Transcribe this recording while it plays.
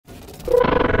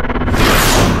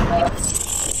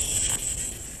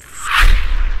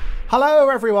Hello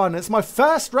everyone, it's my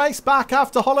first race back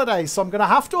after holidays, so I'm going to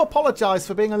have to apologise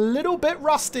for being a little bit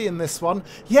rusty in this one.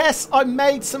 Yes, I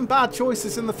made some bad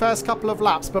choices in the first couple of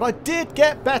laps, but I did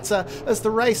get better as the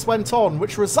race went on,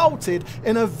 which resulted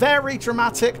in a very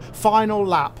dramatic final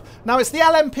lap. Now it's the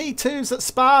LMP2s at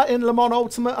Spa in Le Mans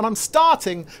Ultimate, and I'm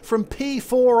starting from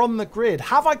P4 on the grid.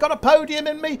 Have I got a podium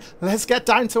in me? Let's get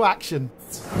down to action.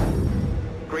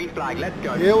 Green flag, let's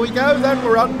go. Here we go then,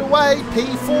 we're underway.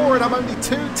 P4, and I'm only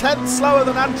 2/10 slower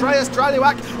than Andreas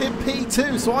Draluak in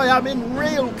P2, so I am in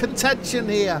real contention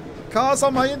here. Cars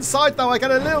on my inside though, I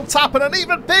get a little tap and an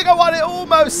even bigger one. It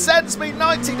almost sends me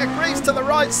 90 degrees to the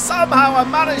right. Somehow I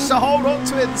managed to hold on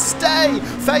to it and stay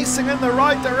facing in the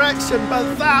right direction,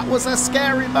 but that was a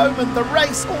scary moment. The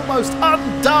race almost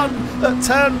undone at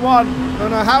turn 1,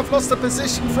 and I have lost a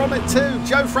position from it too.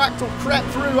 Joe Fractal crept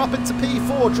through up into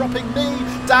P4, dropping me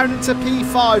down into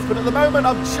P5, but at the moment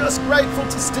I'm just grateful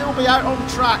to still be out on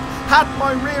track. Had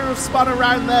my rear have spun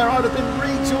around there, I'd have been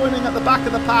rejoining at the back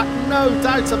of the pack, no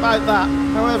doubt about that.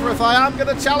 However, if I am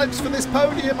going to challenge for this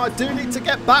podium, I do need to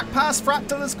get back past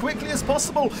Fractal as quickly as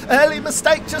possible. Early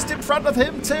mistake just in front of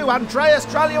him too. Andreas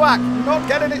Draluak not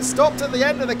getting it stopped at the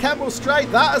end of the Kemmel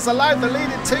Straight. That has allowed the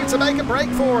leading two to make a break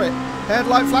for it.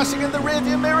 Headlight flashing in the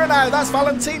rearview mirror now. That's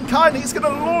Valentin Kine. He's going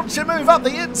to launch a move up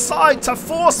the inside to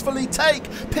forcefully take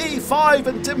P5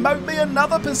 and demote me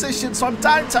another position. So I'm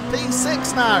down to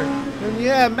P6 now. And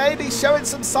yeah, maybe showing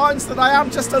some signs that I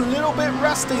am just a little bit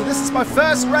rusty. This is my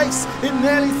first race in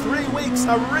nearly 3 weeks,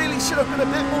 and I really should have been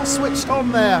a bit more switched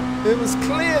on there. It was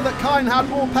clear that Kine had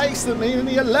more pace than me, and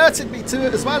he alerted me to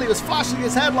it as well. He was flashing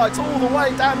his headlights all the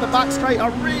way down the back straight. I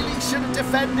really should have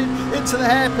defended into the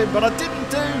hairpin, but I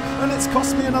didn't do, and it's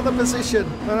cost me another position.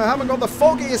 And I haven't got the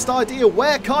foggiest idea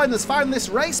where Kine has found this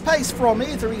race pace from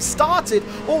either. He started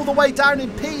all the way down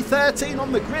in P13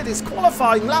 on the grid. His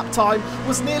qualifying lap time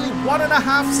was nearly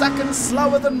 1.5 seconds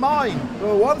slower than mine.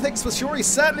 Well, one thing's for sure, he's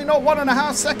certainly not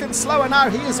 1.5 seconds slower now.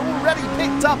 He has already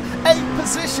picked up 8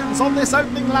 positions on this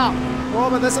opening lap. Oh,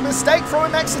 but there's a mistake from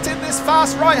him exiting this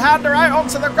fast right-hander out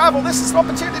onto the gravel. This is an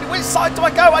opportunity. Which side do I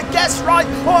go? I guess right.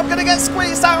 Oh, I'm going to get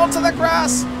squeezed out onto the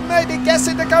grass. Maybe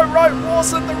guessing to go right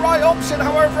wasn't the right option.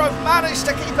 However, I've managed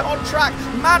to keep it on track,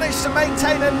 managed to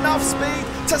maintain enough speed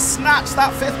to snatch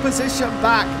that 5th position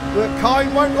back. But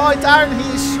Kine won't lie down. He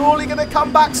is surely going to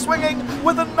come back swinging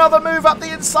with another move up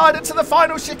the inside into the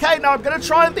final chicane. Now I'm going to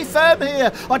try and be firm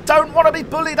here. I don't want to be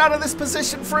bullied out of this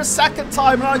position for a second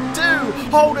time, and I do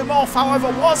hold him off. However,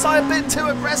 was I a bit too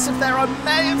aggressive there? I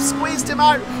may have squeezed him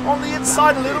out on the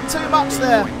inside a little too much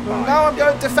there. Well, now I'm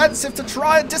going defensive to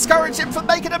try and discourage him from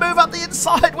making a move up the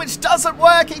inside, which doesn't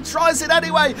work. He tries it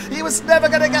anyway. He was never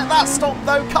going to get that stop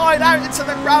though. Kine out into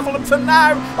the gravel, and for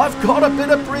now I've got a bit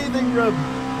of breathing room.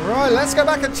 Right, let's go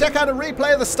back and check out a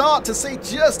replay of the start to see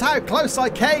just how close I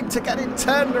came to getting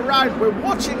turned around. We're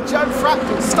watching Joe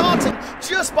Fractal starting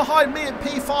just behind me in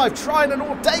P5, trying an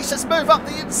audacious move up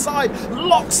the inside,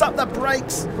 locks up the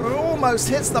brakes, almost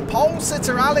hits the pole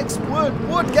sitter Alex Wood.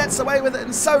 Wood gets away with it,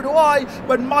 and so do I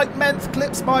when Mike Menth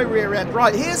clips my rear end.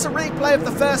 Right, here's a replay of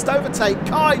the first overtake.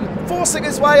 Kine forcing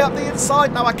his way up the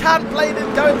inside. Now I can't blame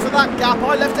him going for that gap.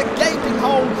 I left a gaping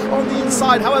hole on the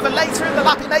inside. However, later in the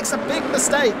lap he makes a big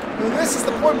mistake. And this is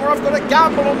the point where I've got to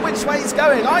gamble on which way he's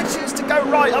going. I choose to go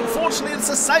right. Unfortunately, it's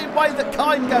the same way that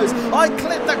Kine goes. I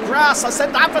clip the grass. I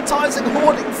send advertising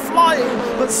hoarding flying,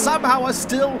 but somehow I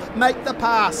still make the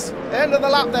pass. End of the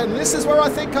lap then. This is where I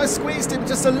think I squeezed him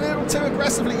just a little too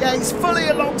aggressively. Yeah, he's fully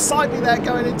alongside me there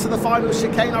going into the final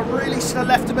chicane. I really should have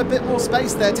left him a bit more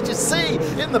space there. Did you see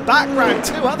in the background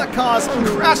 2 other cars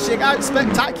crashing out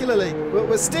spectacularly? But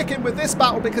we're sticking with this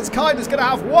battle because Kine is going to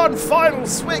have one final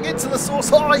swing into the source.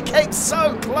 Oh, he came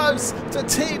so close to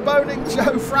T-boning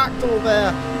Joe Fractal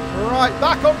there. Right,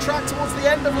 back on track towards the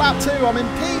end of lap 2. I'm in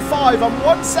P5. I'm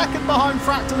 1 second behind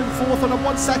Fractal in 4th, and I'm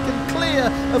 1 second clear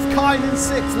of Kine in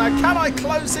 6th. Now, can I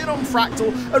close in on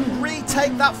Fractal and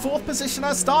retake that 4th position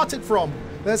I started from?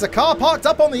 There's a car parked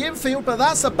up on the infield, but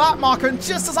that's a back marker, and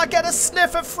just as I get a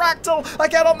sniff of Fractal, I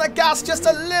get on the gas just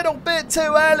a little bit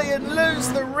too early and lose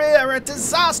the rear. A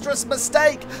disastrous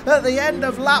mistake at the end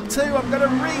of lap 2. I'm going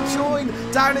to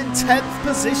rejoin down in 10th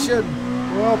position.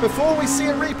 Well, before we see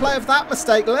a replay of that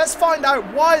mistake, let's find out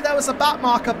why there was a back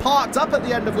marker parked up at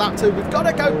the end of lap 2. We've got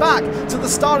to go back to the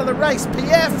start of the race.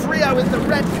 Pierre Friot in the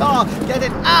red car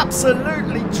getting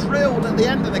absolutely drilled at the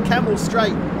end of the Kemmel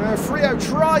Straight. Friot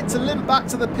tried to limp back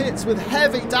to the pits with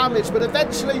heavy damage, but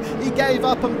eventually he gave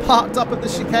up and parked up at the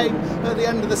chicane at the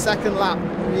end of the 2nd lap.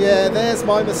 Yeah, there's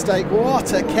my mistake.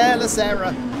 What a careless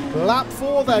error. Lap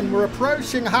 4 then, we're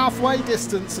approaching halfway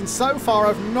distance, and so far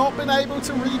I've not been able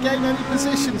to regain any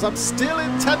positions. I'm still in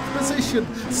 10th position,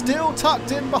 still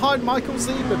tucked in behind Michael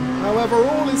Sieben. However,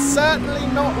 all is certainly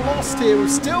not lost here. We've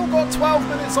still got 12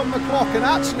 minutes on the clock, and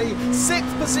actually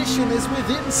 6th position is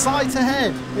within sight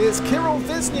ahead. It's Kirill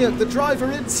Wisniewski, the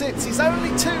driver, in 6th. He's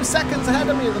only 2 seconds ahead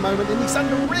of me at the moment, and he's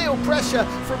under real pressure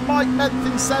from Mike Menth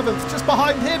in 7th. Just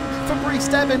behind him, Fabrice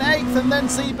Deb in 8th, and then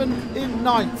Sieben in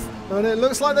 9th. And it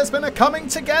looks like there's been a coming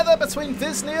together between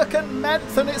Wisniewski and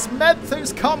Menth, and it's Menth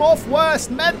who's come off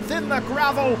worst. Menth in the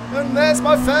gravel, and there's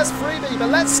my first freebie. But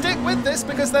let's stick with this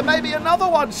because there may be another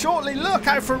one shortly. Look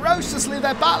how ferociously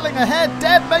they're battling ahead.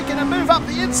 Deb making a move up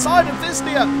the inside of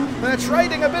Wisniewski. They're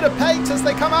trading a bit of paint as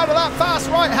they come out of that fast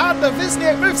right-hander.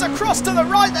 Wisniewski moves across to the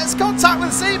right. There's contact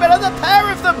with Sieben, and the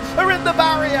pair of them are in the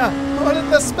barrier. Well,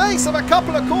 in the space of a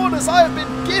couple of corners, I have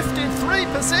been gifted 3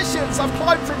 positions. I've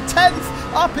climbed from 10th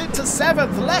up into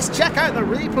 7th. Let's check out the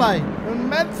replay. And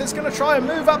Menth is going to try and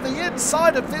move up the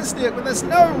inside of Wisniewski, but there's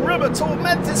no room at all.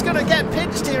 Menth is going to get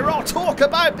pinched here. Oh, talk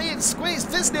about being squeezed.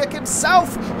 Wisniewski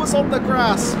himself was on the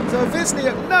grass. So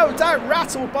Wisniewski, no doubt,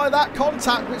 rattled by that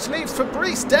contact, which leaves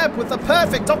Fabrice Deb with the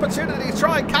perfect opportunity to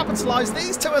try and capitalise.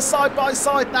 These two are side by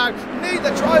side now.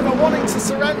 Neither driver wanting to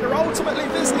surrender. Ultimately,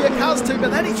 Wisniewski has to,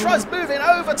 but then he tries moving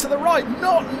over to the right,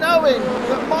 not knowing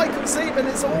that Michael Sieben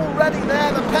is already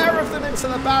there. The pair of them into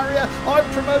the barrier. I'm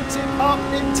promoted up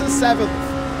into 7th.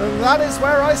 And that is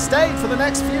where I stayed for the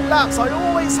next few laps. I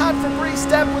always had Fabrice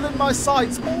Deb within my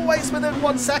sights, always within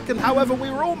 1 second. However,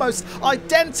 we were almost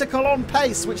identical on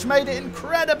pace, which made it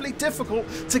incredibly difficult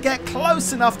to get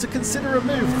close enough to consider a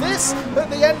move. This, at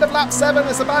the end of lap 7,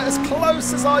 is about as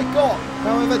close as I got.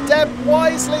 However, Deb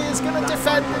wisely is going to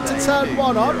defend into turn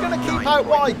 1. I'm going to keep out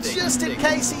wide just in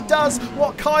case he does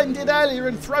what Kine did earlier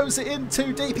and throws it in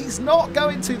too deep. He's not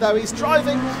going to, though. He's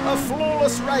driving a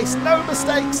flawless race. No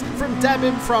mistakes from Deb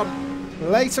in front.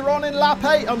 Later on in lap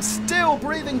 8, I'm still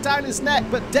breathing down his neck,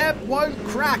 but Deb won't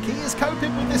crack. He is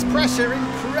coping with this pressure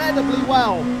incredibly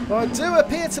well. I do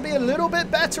appear to be a little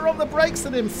bit better on the brakes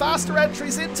than him. Faster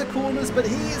entries into corners, but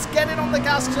he is getting on the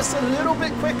gas just a little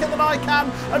bit quicker than I can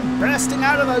and bursting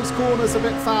out of those corners a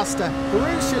bit faster.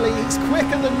 Crucially, he's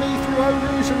quicker than me through Eau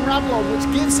Rouge and Radlon,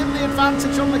 which gives him the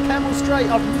advantage on the Kemmel Straight.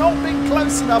 I've not been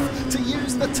close enough to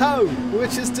use the toe,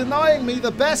 which is denying me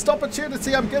the best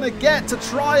opportunity I'm going to get to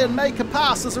try and make a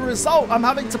pass. As a result, I'm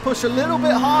having to push a little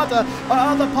bit harder at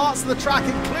other parts of the track,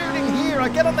 including here. I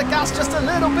get on the gas just a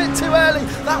little bit too early.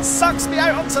 That sucks me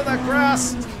out onto the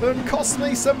grass and costs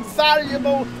me some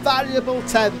valuable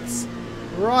tenths.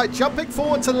 Right, jumping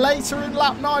forward to later in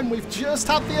lap 9, we've just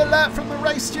had the alert from the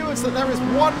race stewards that there is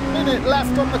 1 minute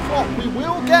left on the clock. We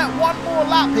will get one more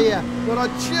lap here, but I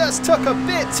just took a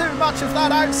bit too much of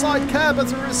that outside curb.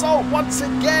 As a result, once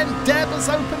again, Deb has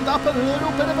opened up a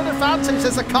little bit of an advantage.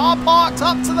 There's a car parked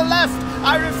up to the left,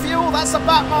 out of fuel. That's a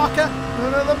back marker.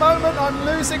 And at the moment, I'm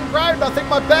losing ground. I think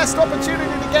my best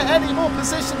opportunity to get any more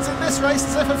positions in this race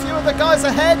is if a few of the guys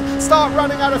ahead start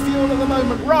running out of fuel at the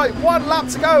moment. Right, 1 lap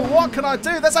to go. What can I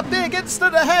do? There's a big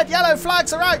incident ahead. Yellow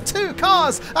flags are out. 2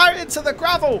 cars out into the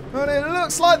gravel. And it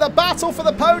looks like the battle for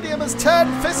the podium has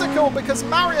turned physical because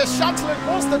Marius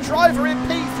Chanteloup was the driver in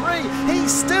P3.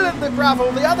 He's still in the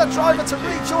gravel. The other driver to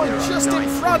rejoin just in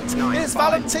front is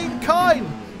Valentin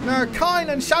Kine. Now,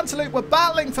 Kine and Chanteloup were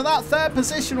battling for that 3rd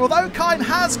position. Although Kine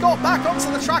has got back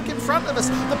onto the track in front of us,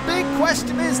 the big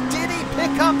question is, did he pick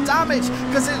up damage?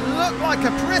 Because it looked like a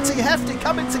pretty hefty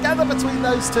coming together between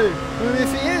those two. And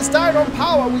if he is down on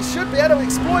power, we should be able to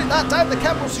exploit that down the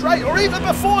Kemmel Straight, or even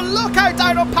before. Look how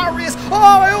down on power he is.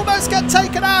 Oh, I almost get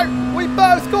taken out. We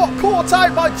both got caught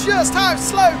out by just how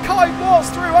slow Kine was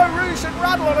through Eau Rouge and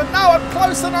Radlon, and now I'm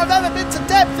closer than I've ever been to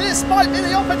Deb. This might be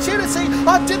the opportunity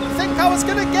I didn't think I was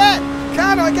going to get.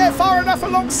 Can I get far enough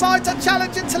alongside to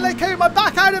challenge into Lecoum? I'm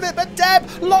back out of it, but Deb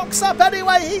locks up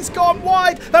anyway. He's gone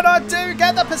wide, and I do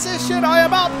get the position. I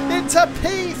am up into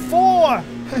P4.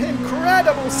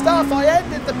 Incredible stuff. I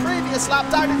ended the previous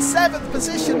lap down in 7th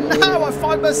position. Now I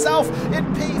find myself in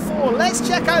P4. Let's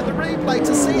check out the replay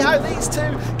to see how these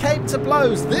two came to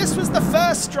blows. This was the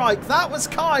first strike. That was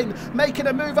Kine making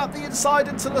a move up the inside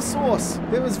into La Source.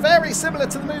 It was very similar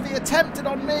to the move he attempted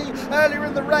on me earlier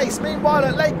in the race. Meanwhile,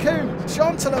 at Lake Coombe,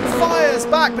 Chanteloup fires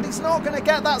back, but he's not going to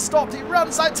get that stopped. He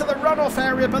runs out to the runoff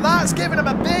area, but that's given him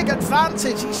a big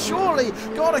advantage. He's surely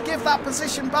got to give that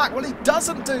position back. Well, he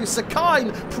doesn't do. So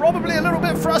Kine, probably a little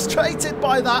bit frustrated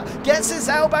by that, gets his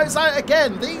elbows out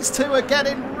again. These two are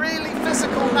getting really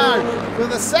physical now. For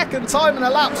the 2nd time in a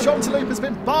lap, Chanteloup has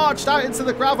been barged out into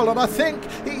the gravel, and I think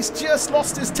he's just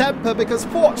lost his temper because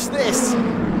watch this.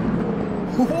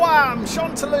 Wham!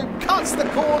 Chanteloup cuts the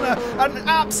corner and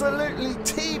absolutely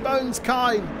T-bones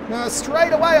Kine. Now,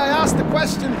 straight away I asked the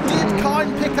question, did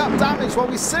Kine pick up damage? Well,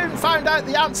 we soon found out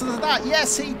the answer to that.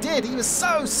 Yes, he did. He was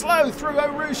so slow through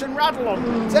Eau Rouge and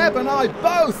Radallon. Deb and I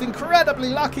both incredibly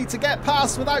lucky to get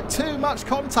past without too much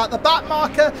contact. The back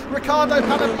marker, Riccardo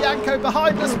Panebianco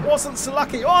behind us, wasn't so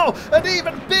lucky. Oh, an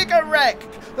even bigger wreck.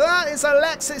 That is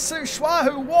Alexis Souchois,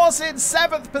 who was in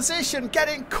 7th position,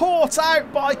 getting caught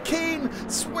out by Keane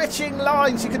switching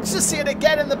lines. You can just see it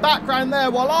again in the background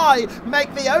there while I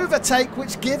make the overtake,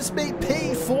 which gives me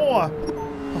P4.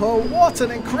 Oh, what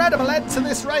an incredible end to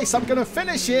this race. I'm going to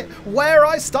finish it where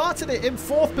I started it, in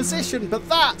 4th position, but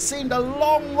that seemed a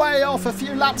long way off a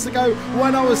few laps ago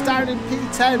when I was down in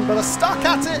P10, but I stuck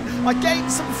at it, I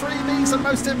gained some freebies, and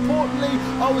most importantly,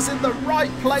 I was in the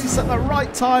right place at the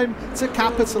right time to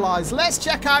capitalise. Let's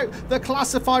check out the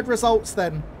classified results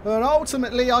then. And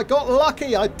ultimately, I got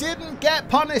lucky. I didn't get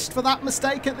punished for that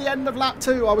mistake at the end of lap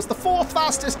 2. I was the 4th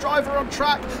fastest driver on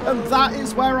track, and that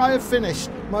is where I have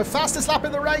finished. My fastest lap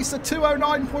in the race, a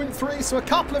 2:09.3, so a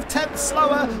couple of tenths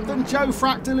slower than Joe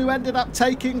Fractal, who ended up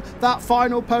taking that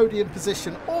final podium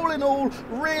position. All in all,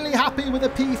 really happy with a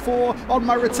P4 on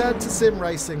my return to sim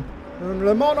racing. And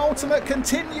Le Mans Ultimate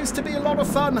continues to be a lot of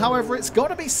fun. However, it's got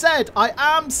to be said, I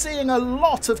am seeing a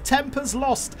lot of tempers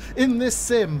lost in this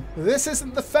sim. This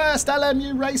isn't the first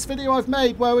LMU race video I've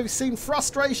made where we've seen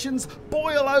frustrations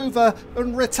boil over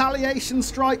and retaliation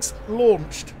strikes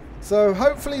launched. So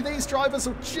hopefully these drivers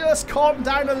will just calm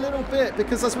down a little bit,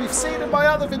 because as we've seen in my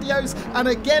other videos, and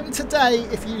again today,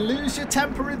 if you lose your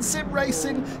temper in sim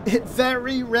racing, it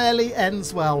very rarely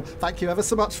ends well. Thank you ever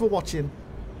so much for watching.